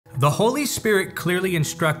The Holy Spirit clearly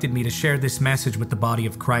instructed me to share this message with the body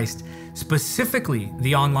of Christ, specifically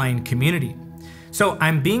the online community. So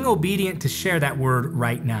I'm being obedient to share that word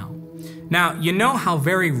right now. Now, you know how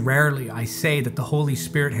very rarely I say that the Holy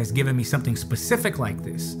Spirit has given me something specific like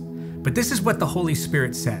this, but this is what the Holy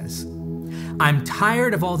Spirit says. I'm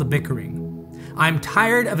tired of all the bickering. I'm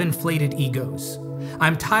tired of inflated egos.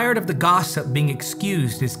 I'm tired of the gossip being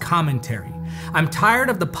excused as commentary. I'm tired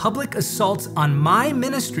of the public assaults on my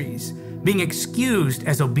ministries being excused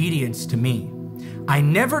as obedience to me. I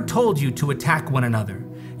never told you to attack one another.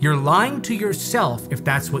 You're lying to yourself if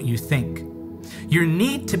that's what you think. Your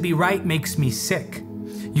need to be right makes me sick.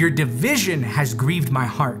 Your division has grieved my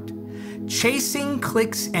heart. Chasing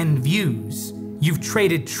clicks and views, you've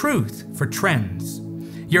traded truth for trends.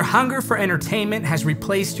 Your hunger for entertainment has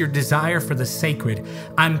replaced your desire for the sacred.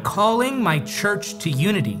 I'm calling my church to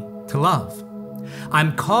unity, to love.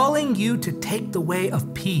 I'm calling you to take the way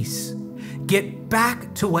of peace. Get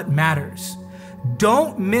back to what matters.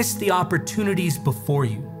 Don't miss the opportunities before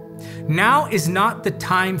you. Now is not the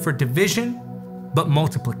time for division, but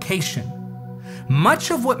multiplication. Much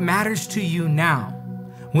of what matters to you now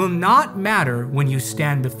will not matter when you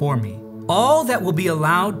stand before me. All that will be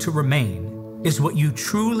allowed to remain is what you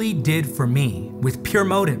truly did for me with pure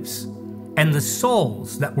motives and the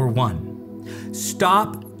souls that were won.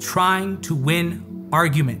 Stop trying to win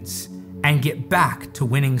arguments and get back to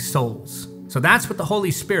winning souls. So that's what the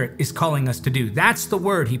Holy Spirit is calling us to do. That's the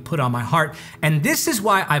word He put on my heart. And this is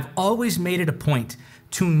why I've always made it a point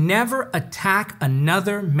to never attack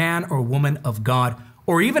another man or woman of God,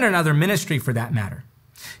 or even another ministry for that matter.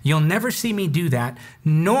 You'll never see me do that,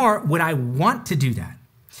 nor would I want to do that.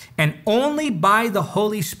 And only by the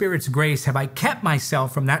Holy Spirit's grace have I kept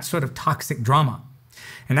myself from that sort of toxic drama.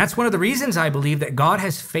 And that's one of the reasons I believe that God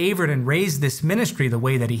has favored and raised this ministry the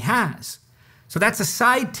way that He has. So that's a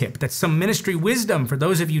side tip. That's some ministry wisdom for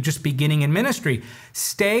those of you just beginning in ministry.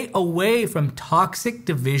 Stay away from toxic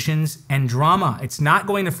divisions and drama. It's not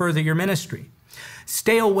going to further your ministry.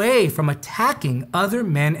 Stay away from attacking other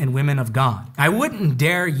men and women of God. I wouldn't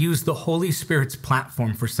dare use the Holy Spirit's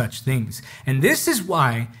platform for such things. And this is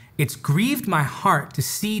why it's grieved my heart to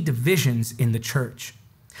see divisions in the church.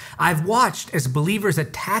 I've watched as believers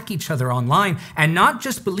attack each other online, and not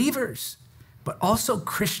just believers, but also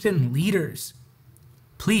Christian leaders.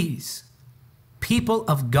 Please, people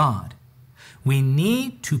of God, we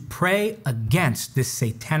need to pray against this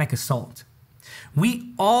satanic assault.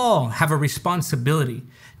 We all have a responsibility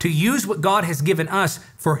to use what God has given us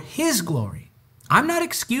for His glory. I'm not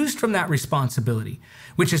excused from that responsibility,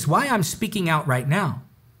 which is why I'm speaking out right now.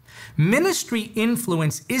 Ministry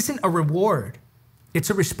influence isn't a reward, it's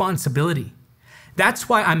a responsibility. That's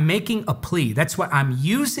why I'm making a plea. That's why I'm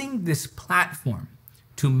using this platform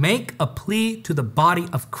to make a plea to the body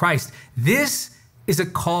of Christ. This is a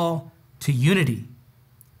call to unity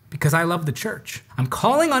because I love the church. I'm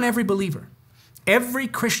calling on every believer, every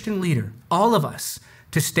Christian leader, all of us,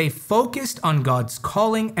 to stay focused on God's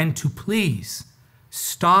calling and to please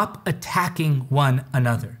stop attacking one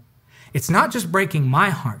another. It's not just breaking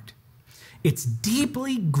my heart. It's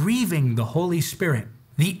deeply grieving the Holy Spirit.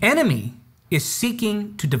 The enemy is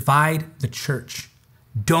seeking to divide the church.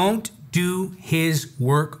 Don't do his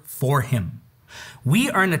work for him. We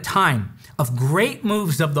are in a time of great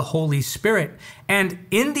moves of the Holy Spirit. And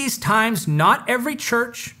in these times, not every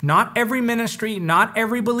church, not every ministry, not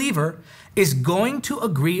every believer is going to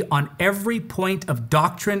agree on every point of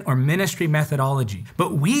doctrine or ministry methodology.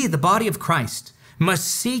 But we, the body of Christ, must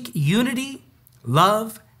seek unity,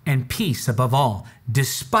 love, and peace above all,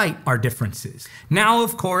 despite our differences. Now,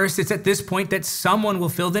 of course, it's at this point that someone will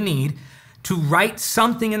feel the need to write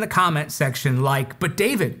something in the comment section like, "But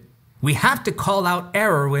David, we have to call out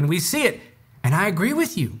error when we see it." And I agree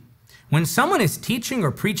with you. When someone is teaching or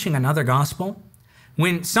preaching another gospel,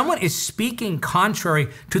 when someone is speaking contrary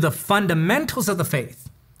to the fundamentals of the faith,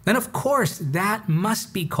 then of course that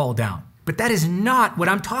must be called out. But that is not what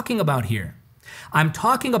I'm talking about here. I'm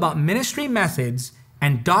talking about ministry methods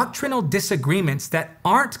and doctrinal disagreements that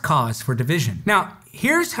aren't cause for division. Now,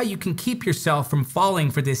 here's how you can keep yourself from falling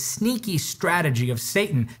for this sneaky strategy of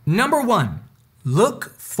Satan. Number one,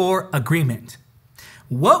 look for agreement.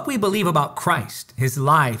 What we believe about Christ, His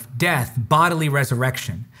life, death, bodily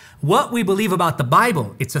resurrection. What we believe about the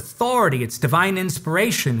Bible, its authority, its divine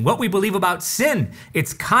inspiration. What we believe about sin,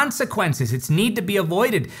 its consequences, its need to be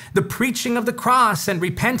avoided. The preaching of the cross and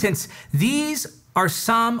repentance. These are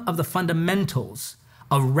some of the fundamentals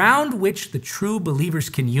around which the true believers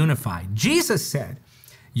can unify. Jesus said,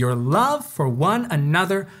 "Your love for one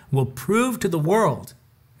another will prove to the world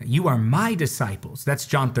You are my disciples. That's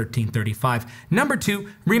John 13:35. Number 2,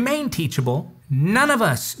 remain teachable. None of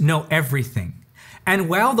us know everything. And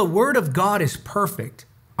while the Word of God is perfect,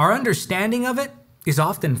 our understanding of it is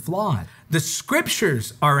often flawed. The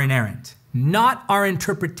Scriptures are inerrant, not our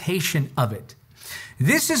interpretation of it.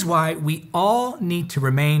 This is why we all need to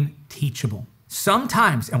remain teachable.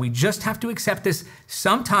 Sometimes, and we just have to accept this,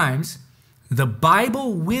 sometimes the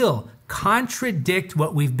Bible will contradict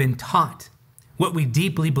what we've been taught, what we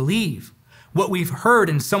deeply believe, what we've heard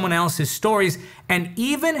in someone else's stories, and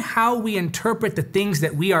even how we interpret the things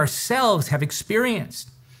that we ourselves have experienced.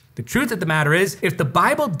 The truth of the matter is, if the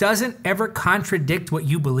Bible doesn't ever contradict what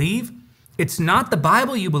you believe, it's not the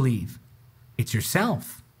Bible you believe, it's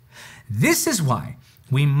yourself. This is why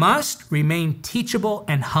we must remain teachable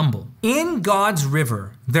and humble. In God's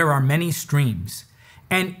river, there are many streams,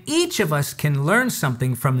 and each of us can learn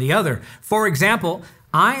something from the other. For example,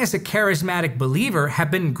 I, as a charismatic believer,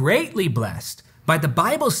 have been greatly blessed by the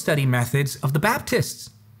Bible study methods of the Baptists.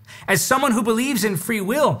 As someone who believes in free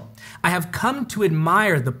will, I have come to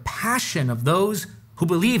admire the passion of those who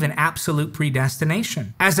believe in absolute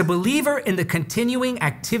predestination. As a believer in the continuing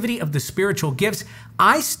activity of the spiritual gifts,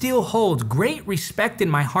 I still hold great respect in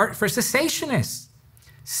my heart for cessationists,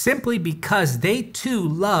 simply because they too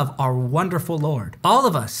love our wonderful Lord. All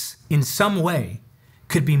of us, in some way,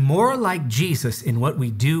 could be more like Jesus in what we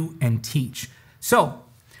do and teach. So,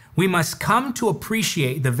 we must come to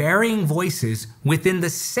appreciate the varying voices within the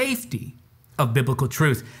safety of biblical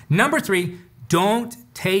truth. Number 3, don't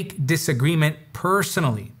take disagreement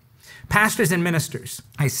personally. Pastors and ministers,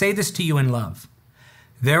 I say this to you in love.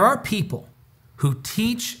 There are people who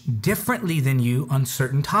teach differently than you on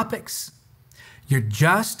certain topics. You're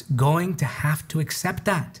just going to have to accept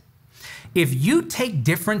that. If you take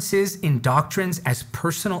differences in doctrines as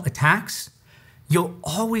personal attacks, you'll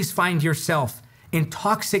always find yourself in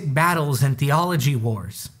toxic battles and theology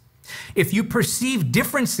wars. If you perceive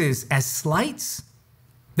differences as slights,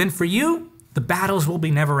 then for you, the battles will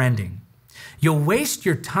be never ending. You'll waste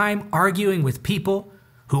your time arguing with people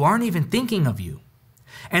who aren't even thinking of you.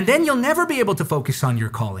 And then you'll never be able to focus on your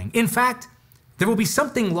calling. In fact, there will be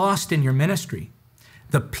something lost in your ministry.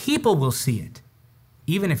 The people will see it,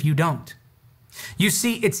 even if you don't. You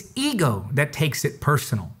see, it's ego that takes it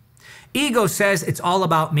personal. Ego says it's all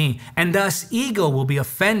about me, and thus ego will be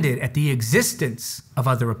offended at the existence of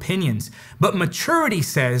other opinions. But maturity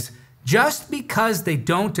says, just because they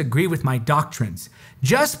don't agree with my doctrines,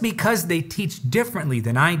 just because they teach differently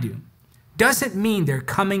than I do, doesn't mean they're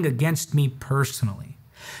coming against me personally.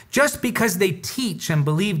 Just because they teach and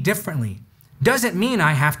believe differently doesn't mean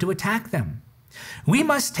I have to attack them. We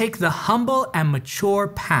must take the humble and mature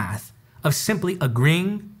path of simply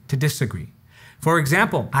agreeing to disagree. For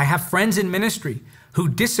example, I have friends in ministry who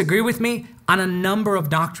disagree with me on a number of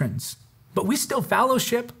doctrines, but we still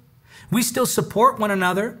fellowship. We still support one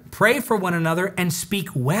another, pray for one another, and speak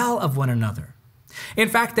well of one another. In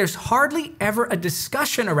fact, there's hardly ever a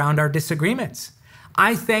discussion around our disagreements.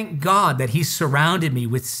 I thank God that He's surrounded me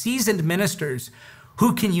with seasoned ministers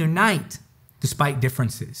who can unite despite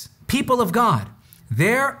differences. People of God,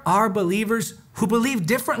 there are believers who believe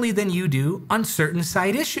differently than you do on certain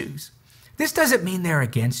side issues. This doesn't mean they're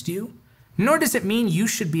against you, nor does it mean you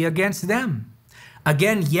should be against them.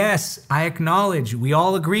 Again, yes, I acknowledge, we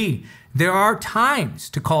all agree, there are times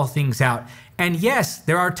to call things out. And yes,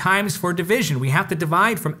 there are times for division. We have to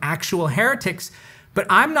divide from actual heretics, but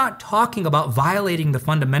I'm not talking about violating the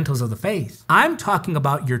fundamentals of the faith. I'm talking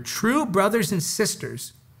about your true brothers and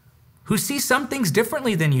sisters who see some things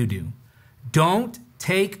differently than you do. Don't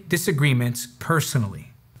take disagreements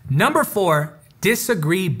personally. Number 4,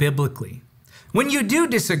 disagree biblically. When you do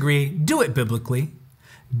disagree, do it biblically.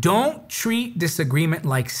 Don't treat disagreement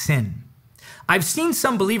like sin. I've seen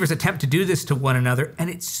some believers attempt to do this to one another, and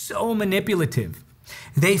it's so manipulative.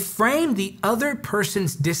 They frame the other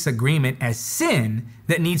person's disagreement as sin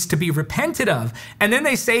that needs to be repented of, and then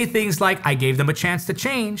they say things like, I gave them a chance to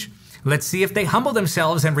change. Let's see if they humble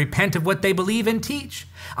themselves and repent of what they believe and teach.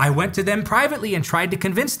 I went to them privately and tried to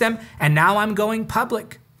convince them, and now I'm going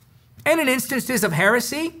public. And in instances of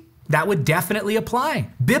heresy, that would definitely apply.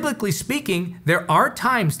 Biblically speaking, there are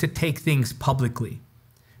times to take things publicly.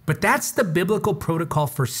 But that's the biblical protocol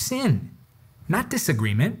for sin, not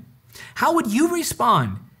disagreement. How would you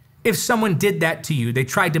respond if someone did that to you? They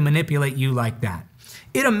tried to manipulate you like that.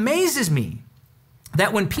 It amazes me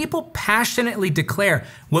that when people passionately declare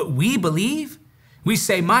what we believe, we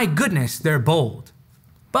say, my goodness, they're bold.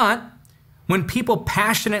 But when people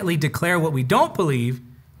passionately declare what we don't believe,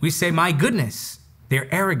 we say, my goodness,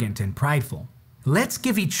 they're arrogant and prideful. Let's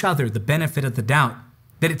give each other the benefit of the doubt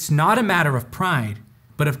that it's not a matter of pride,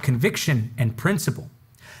 but of conviction and principle.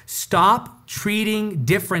 Stop treating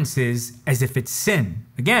differences as if it's sin.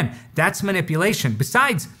 Again, that's manipulation.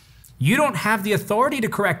 Besides, you don't have the authority to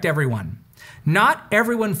correct everyone. Not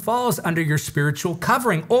everyone falls under your spiritual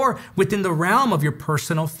covering or within the realm of your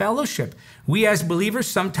personal fellowship. We as believers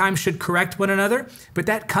sometimes should correct one another, but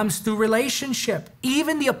that comes through relationship.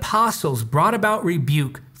 Even the apostles brought about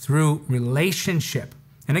rebuke through relationship.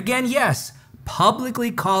 And again, yes,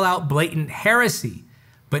 publicly call out blatant heresy,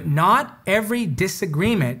 but not every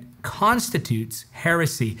disagreement constitutes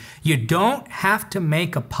heresy. You don't have to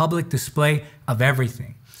make a public display of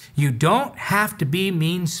everything. You don't have to be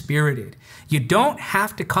mean-spirited. You don't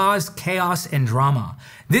have to cause chaos and drama.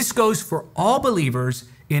 This goes for all believers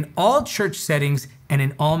in all church settings and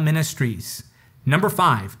in all ministries. Number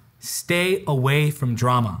 5, stay away from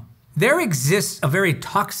drama. There exists a very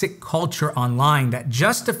toxic culture online that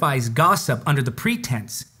justifies gossip under the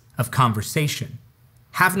pretense of conversation.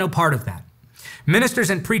 Have no part of that. Ministers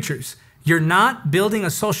and preachers, you're not building a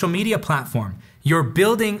social media platform. You're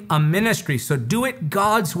building a ministry, so do it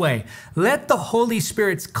God's way. Let the Holy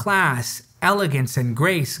Spirit's class, elegance, and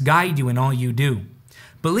grace guide you in all you do.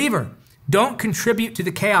 Believer, don't contribute to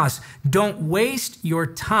the chaos. Don't waste your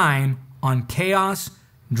time on chaos,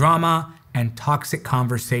 drama, and toxic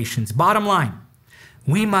conversations. Bottom line,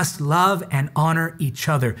 we must love and honor each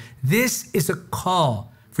other. This is a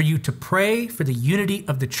call for you to pray for the unity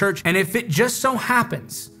of the church. And if it just so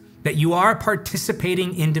happens that you are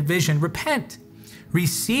participating in division, repent.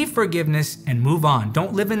 Receive forgiveness and move on.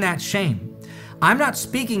 Don't live in that shame. I'm not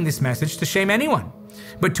speaking this message to shame anyone,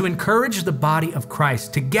 but to encourage the body of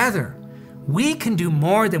Christ. Together, we can do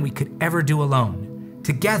more than we could ever do alone.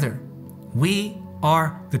 Together, we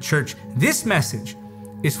are the church. This message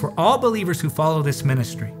is for all believers who follow this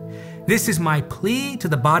ministry. This is my plea to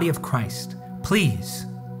the body of Christ. Please,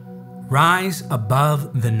 rise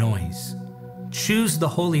above the noise. Choose the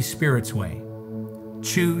Holy Spirit's way.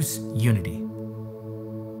 Choose unity.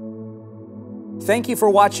 Thank you for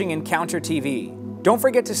watching Encounter TV. Don't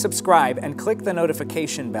forget to subscribe and click the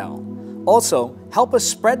notification bell. Also, help us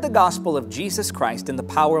spread the gospel of Jesus Christ in the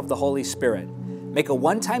power of the Holy Spirit. Make a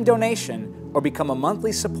one-time donation or become a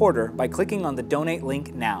monthly supporter by clicking on the donate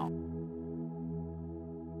link now.